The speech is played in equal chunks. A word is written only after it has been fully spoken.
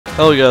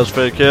Hello guys,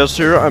 Chaos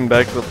here. I'm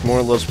back with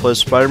more Let's Play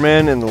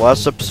Spider-Man. In the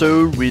last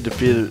episode, we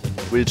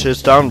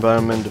chased down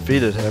Venom and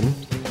defeated him.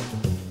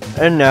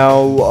 And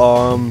now,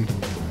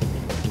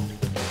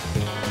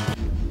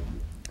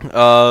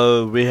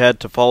 we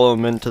had to follow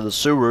him into the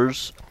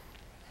sewers.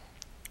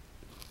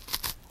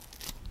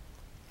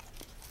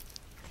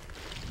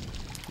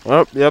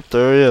 Oh, yep,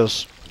 there he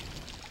is.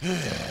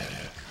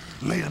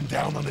 Lay him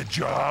down on the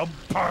job,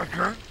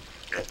 Parker.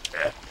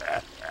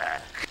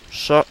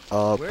 Shut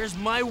up. Where's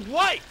my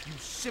wife, you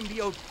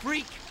symbiote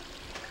freak?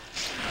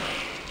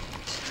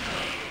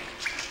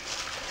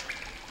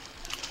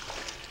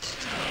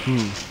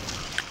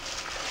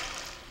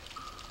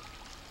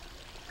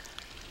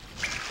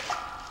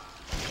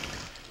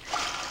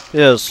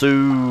 Yeah,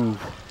 so...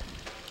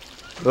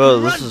 Oh,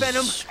 this is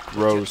Venom.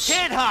 gross. You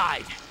can't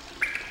hide.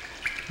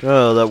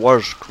 Oh, that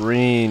water's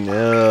green.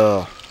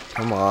 Yeah,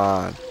 come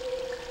on.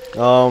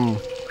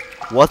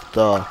 What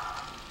the?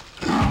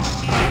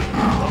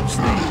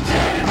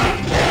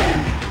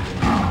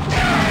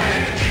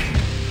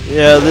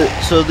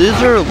 Yeah, so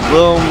these are a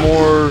little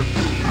more,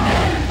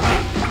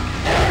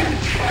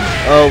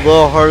 a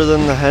little harder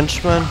than the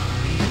henchmen.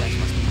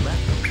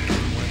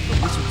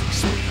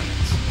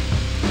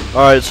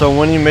 Alright, so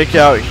when you make it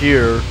out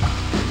here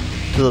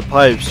to the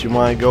pipes, you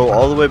want to go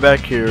all the way back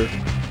here,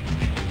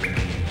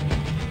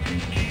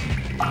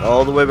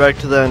 all the way back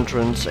to the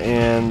entrance,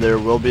 and there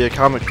will be a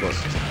comic book.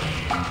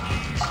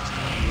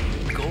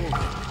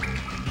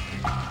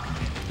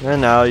 And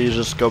now you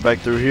just go back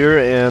through here,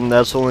 and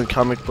that's the only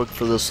comic book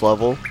for this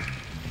level.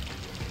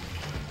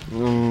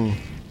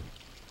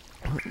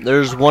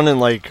 There's one in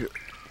like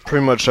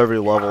pretty much every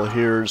level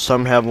here.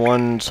 Some have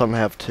one, some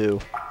have two.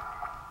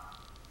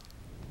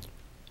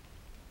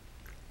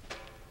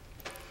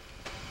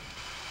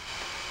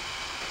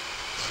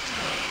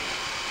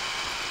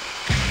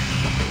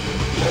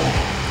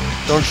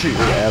 Don't shoot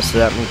your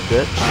acid at me,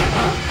 bitch.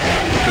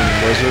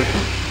 Fucking wizard.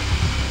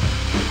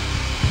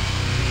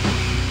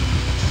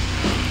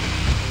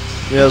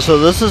 Yeah, so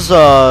this is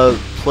a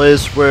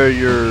place where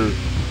you're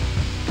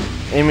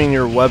aiming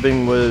your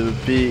webbing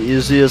would be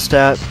easiest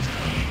at.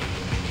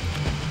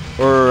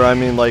 Or, I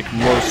mean, like,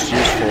 most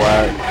useful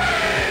at.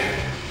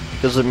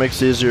 Because it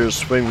makes it easier to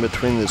swing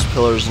between these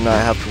pillars and not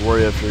have to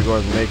worry if you're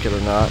going to make it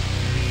or not.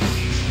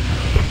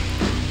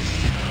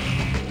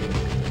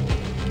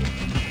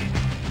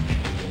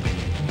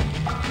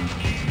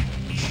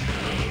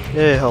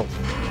 Yay, health.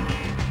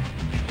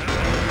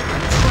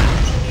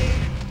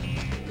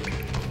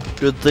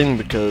 Good thing,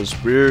 because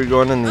we're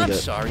going to need it. I'm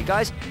sorry,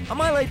 guys. Am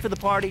I late for the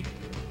party?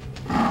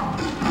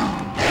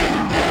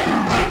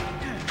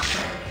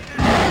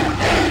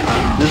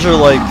 These are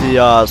like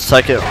the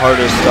second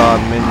hardest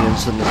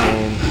minions in the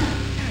game.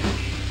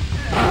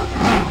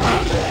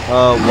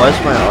 Why is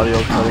my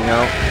audio cutting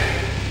out?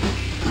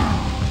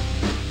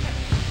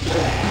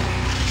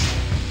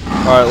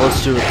 Alright,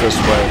 let's do it this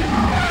way.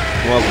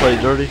 You want to play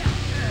dirty?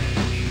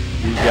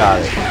 You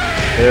got it.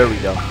 There we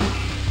go.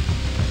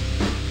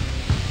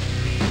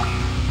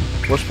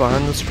 What's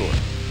behind this door?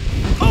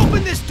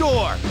 Open this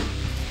door!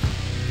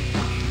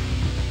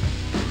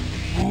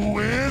 Who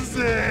is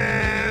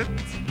it?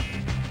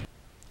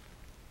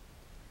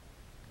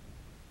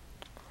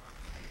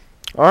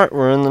 Alright,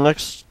 we're in the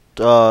next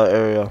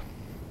area.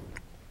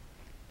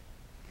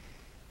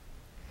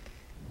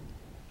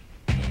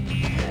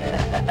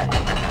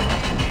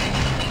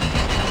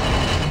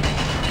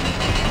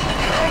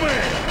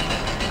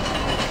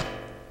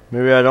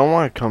 Maybe I don't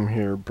want to come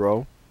here,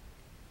 bro.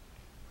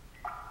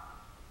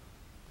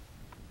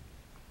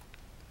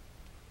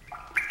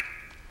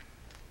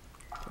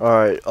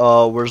 Alright,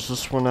 where's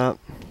this one at?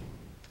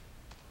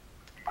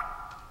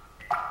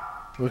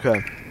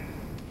 Okay.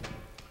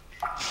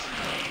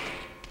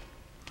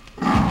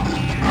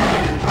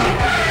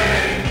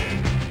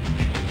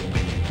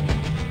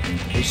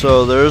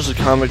 So there's a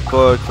comic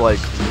book, like,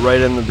 right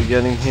in the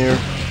beginning here.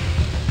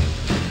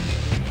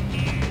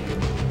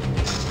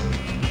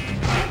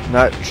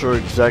 Not sure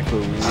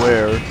exactly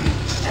where.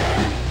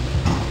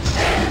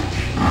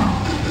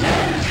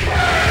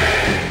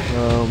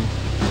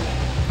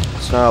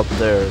 It's not up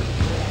there. We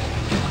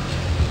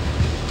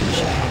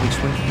should probably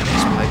swing through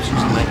these pipes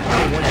using my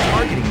R1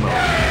 targeting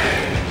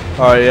mode.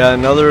 Alright, yeah,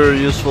 another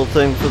useful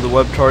thing for the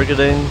web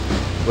targeting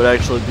would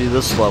actually be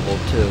this level,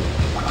 too.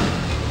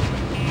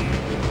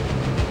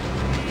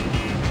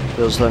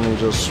 Because then you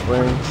just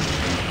swing.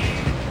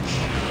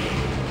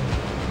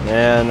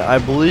 And I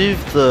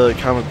believe the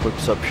comic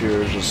book's up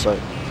here, just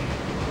like...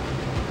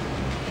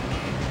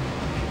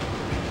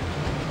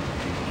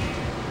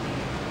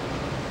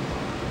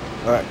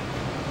 Alright.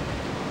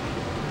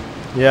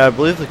 Yeah, I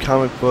believe the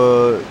comic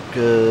book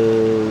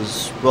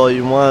is... Well,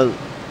 you want...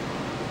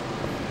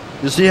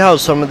 You see how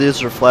some of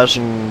these are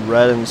flashing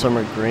red and some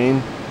are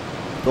green?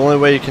 The only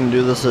way you can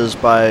do this is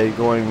by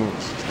going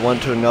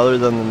one to another,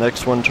 then the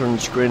next one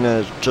turns green,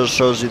 and it just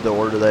shows you the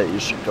order that you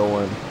should go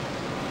in.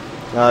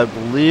 Now, I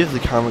believe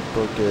the comic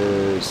book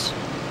is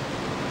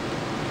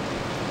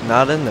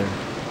not in there.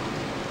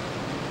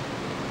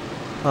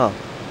 Huh.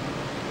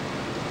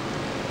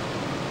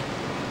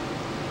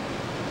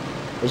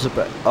 Is it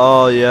back?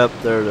 Oh, yep,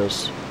 there it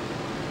is.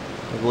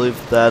 I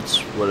believe that's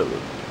what it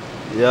would.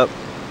 Yep.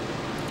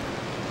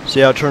 See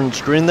how it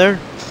turns green there?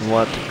 You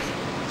want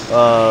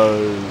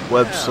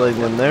web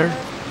sliding in there.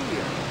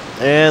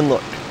 And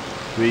look,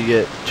 we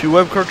get 2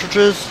 web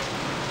cartridges.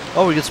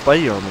 Oh, we get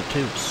Spidey armor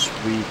too.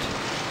 Sweet.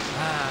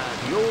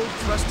 The old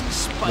trusty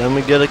Spidey. Then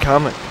we get a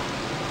comic.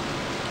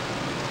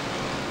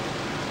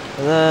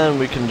 And then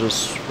we can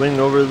just swing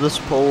over this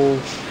pole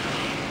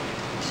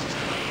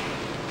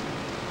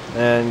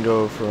and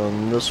go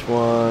from this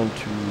one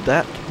to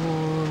that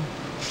one.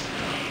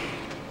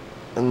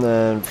 And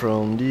then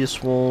from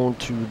this one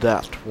to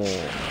that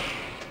one.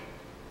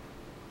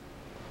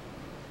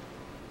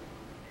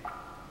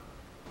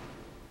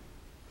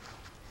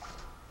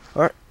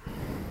 Alright.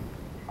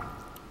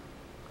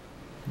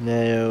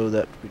 Now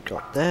that we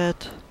got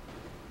that,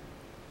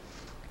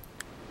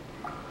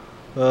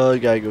 I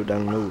gotta go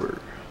down lower.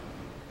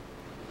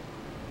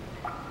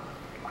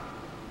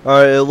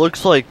 Alright, it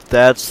looks like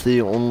that's the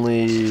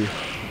only...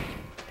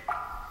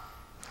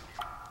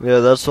 Yeah,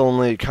 that's the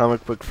only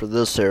comic book for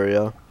this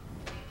area.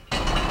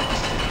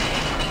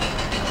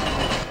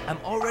 I'm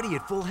already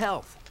at full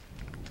health.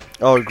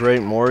 Oh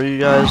great, more you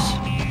guys?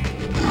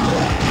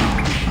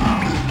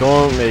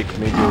 Don't make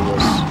me do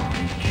this.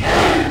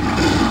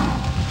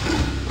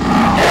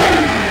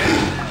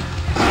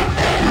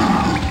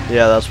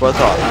 Yeah, that's what I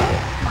thought.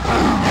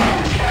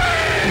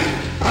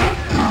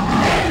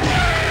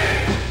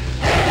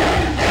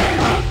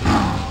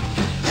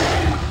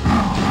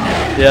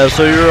 Yeah,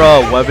 so your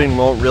webbing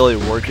won't really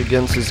work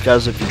against these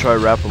guys if you try to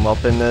wrap them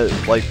up in it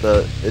like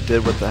it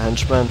did with the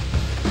henchmen.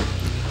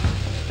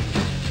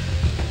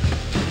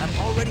 I'm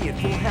already at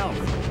full health.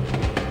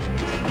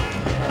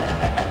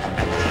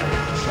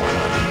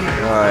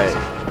 Alright.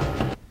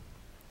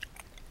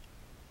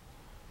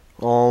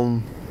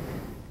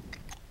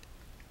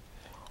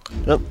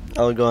 Yep,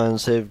 I'll go ahead and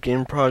save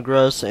game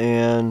progress,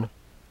 and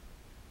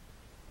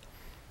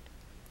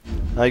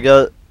I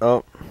got,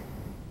 oh,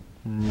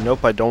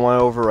 nope, I don't want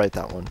to overwrite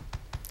that one.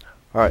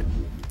 Alright,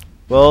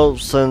 well,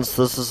 since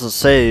this is a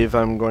save,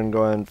 I'm going to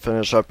go ahead and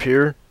finish up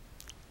here.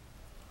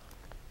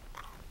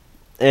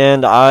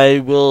 And I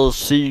will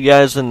see you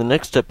guys in the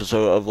next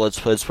episode of Let's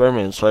Play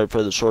Spider-Man. Sorry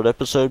for the short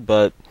episode,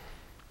 but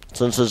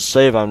since it's a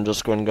save, I'm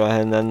just going to go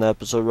ahead and end the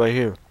episode right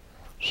here.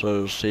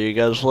 So, see you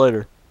guys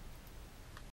later.